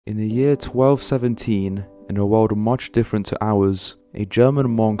In the year 1217, in a world much different to ours, a German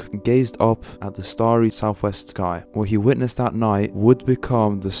monk gazed up at the starry southwest sky. What he witnessed that night would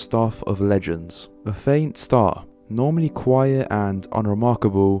become the stuff of legends. A faint star, normally quiet and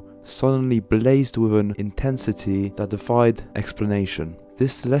unremarkable, suddenly blazed with an intensity that defied explanation.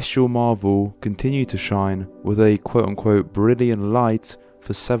 This celestial marvel continued to shine with a quote-unquote brilliant light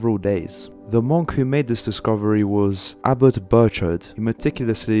for several days. The monk who made this discovery was Abbot Burchard, who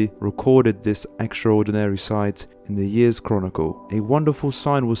meticulously recorded this extraordinary sight in the year's chronicle. A wonderful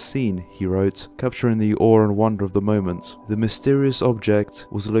sign was seen, he wrote, capturing the awe and wonder of the moment. The mysterious object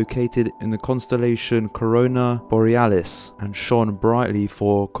was located in the constellation Corona Borealis and shone brightly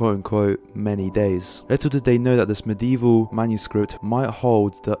for quote-unquote many days. Little did they know that this medieval manuscript might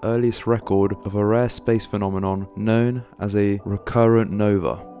hold the earliest record of a rare space phenomenon known as a recurrent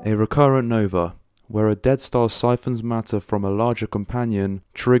nova. A recurrent nova, where a dead star siphons matter from a larger companion,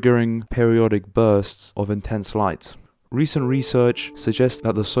 triggering periodic bursts of intense light. Recent research suggests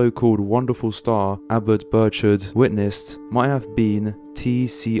that the so-called wonderful star Abbot Burchard witnessed might have been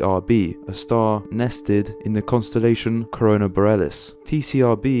TCRB, a star nested in the constellation Corona Borealis.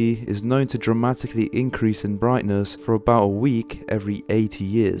 TCRB is known to dramatically increase in brightness for about a week every 80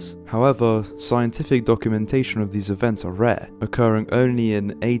 years. However, scientific documentation of these events are rare, occurring only in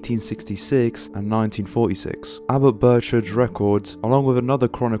 1866 and 1946. Abbot Burchard's records, along with another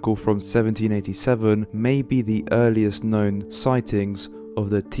chronicle from 1787, may be the earliest known sightings of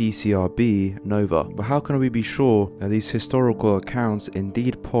the TCRB nova. But how can we be sure that these historical accounts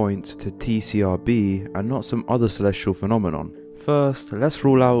indeed point to TCRB and not some other celestial phenomenon? First, let's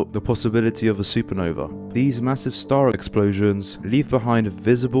rule out the possibility of a supernova. These massive star explosions leave behind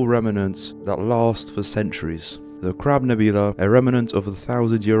visible remnants that last for centuries. The Crab Nebula, a remnant of a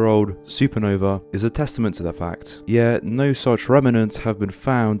 1,000-year-old supernova, is a testament to that fact. Yet, no such remnants have been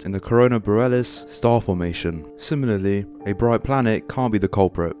found in the Corona Borealis star formation. Similarly, a bright planet can't be the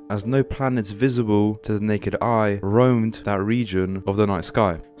culprit, as no planets visible to the naked eye roamed that region of the night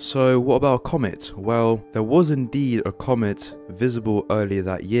sky. So what about a comet? Well, there was indeed a comet visible earlier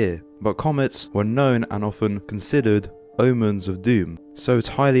that year, but comets were known and often considered omens of doom, so it's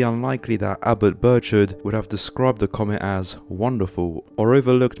highly unlikely that Abbot Burchard would have described the comet as wonderful or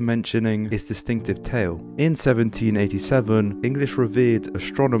overlooked mentioning its distinctive tail. In 1787, English revered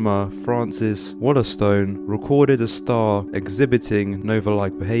astronomer Francis Wollaston recorded a star exhibiting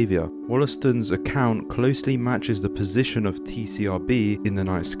nova-like behavior. Wollaston's account closely matches the position of TCRB in the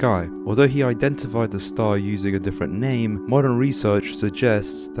night sky. Although he identified the star using a different name, modern research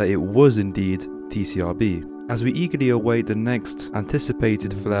suggests that it was indeed TCRB. As we eagerly await the next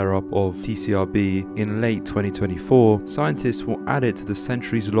anticipated flare-up of TCRB in late 2024, scientists will add it to the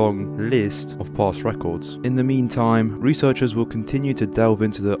centuries-long list of past records. In the meantime, researchers will continue to delve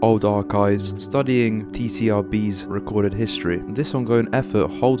into the old archives, studying TCRB's recorded history. This ongoing effort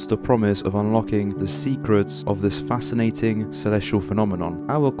holds the promise of unlocking the secrets of this fascinating celestial phenomenon.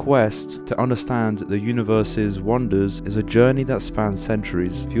 Our quest to understand the universe's wonders is a journey that spans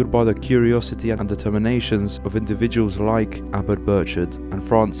centuries, fueled by the curiosity and determinations of individuals like Abbot Burchard and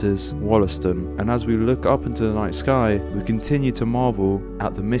Francis Wollaston, and as we look up into the night sky, we continue to marvel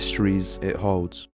at the mysteries it holds.